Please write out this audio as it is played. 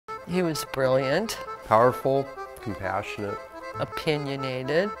He was brilliant, Powerful, compassionate.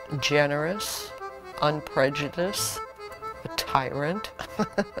 opinionated, generous, unprejudiced, a tyrant.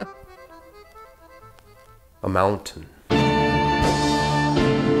 A mountain.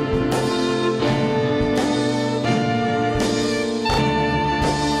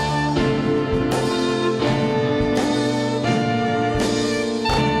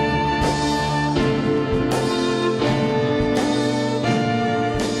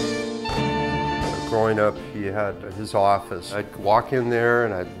 Growing up, he had his office. I'd walk in there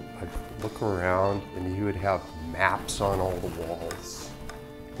and I'd look around, and he would have maps on all the walls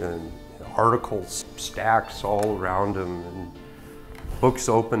and articles, stacks all around him, and books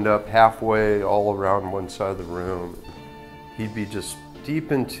opened up halfway all around one side of the room. He'd be just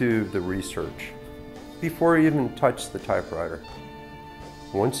deep into the research before he even touched the typewriter.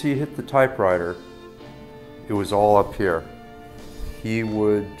 Once he hit the typewriter, it was all up here. He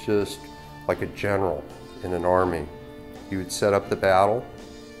would just, like a general in an army, he would set up the battle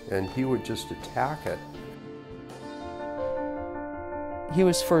and he would just attack it. He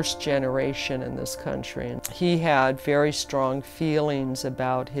was first generation in this country. He had very strong feelings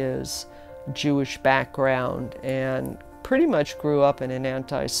about his Jewish background and pretty much grew up in an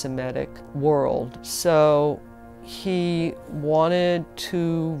anti-Semitic world. So he wanted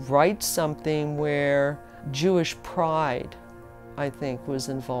to write something where Jewish pride, I think, was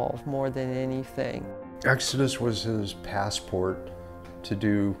involved more than anything. Exodus was his passport to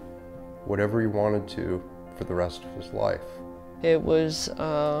do whatever he wanted to for the rest of his life. It was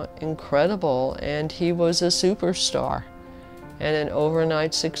incredible, and he was a superstar and an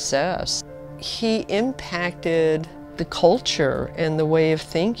overnight success. He impacted the culture and the way of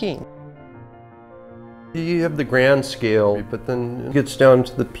thinking. You have the grand scale, but then it gets down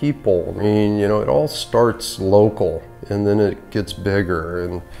to the people. I mean, you know, it all starts local and then it gets bigger,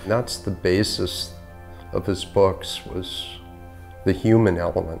 and that's the basis of his books, was the human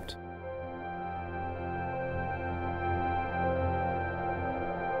element.